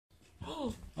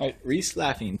Alright, Reese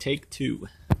laughing, take 2.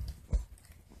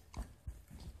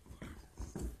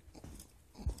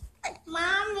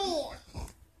 Mommy.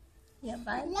 Yeah,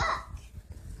 bud. Look.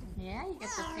 Yeah, you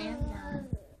got the fan down.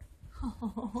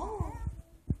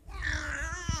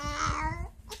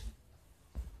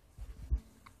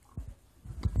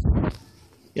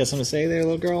 You got something to say there,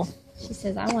 little girl? She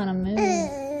says, I want to move.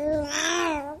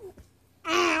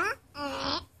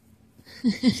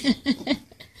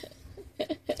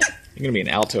 You're gonna be an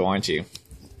alto, aren't you?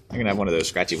 You're gonna have one of those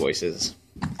scratchy voices.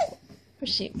 But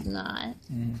she's not.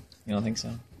 You don't think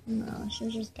so? No,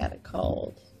 she's just got a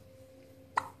cold.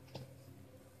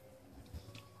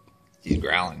 He's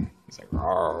growling. He's like,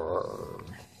 roar.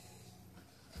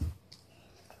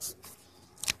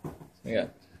 Yeah.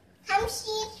 Come see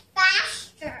it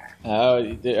faster. Oh,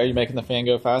 are you making the fan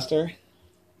go faster?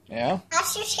 Yeah? I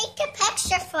should take a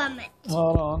picture from it.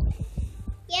 Hold on.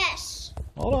 Yes.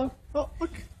 Hold on. Oh, look.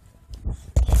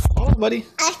 Hold on, buddy.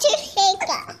 I should take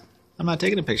it. I'm not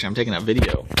taking a picture. I'm taking a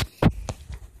video.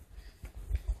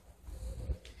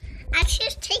 I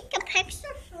should take a picture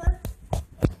from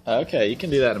Okay, you can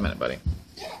do that in a minute, buddy.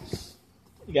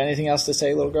 You got anything else to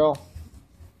say, little girl?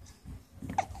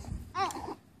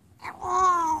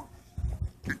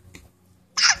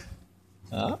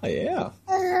 Oh, yeah.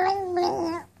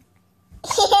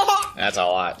 That's a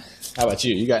lot. How about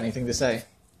you? You got anything to say?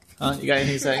 Huh? You got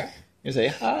anything to say? You say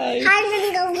hi. I'm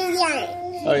gonna go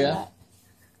get Oh, yeah?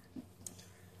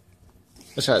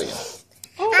 Let's try it again.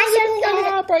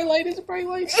 I Bright light. It's a bright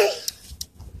light.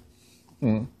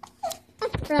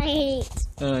 Right.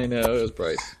 I know, it was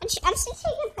bright. I should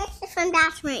take a picture from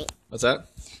that ring. What's that?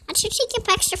 I should take a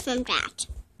picture from that.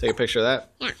 Take a picture of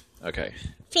that? Yeah. Okay.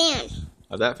 Fan.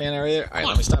 Of that fan area? All right,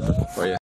 let me stop it for you.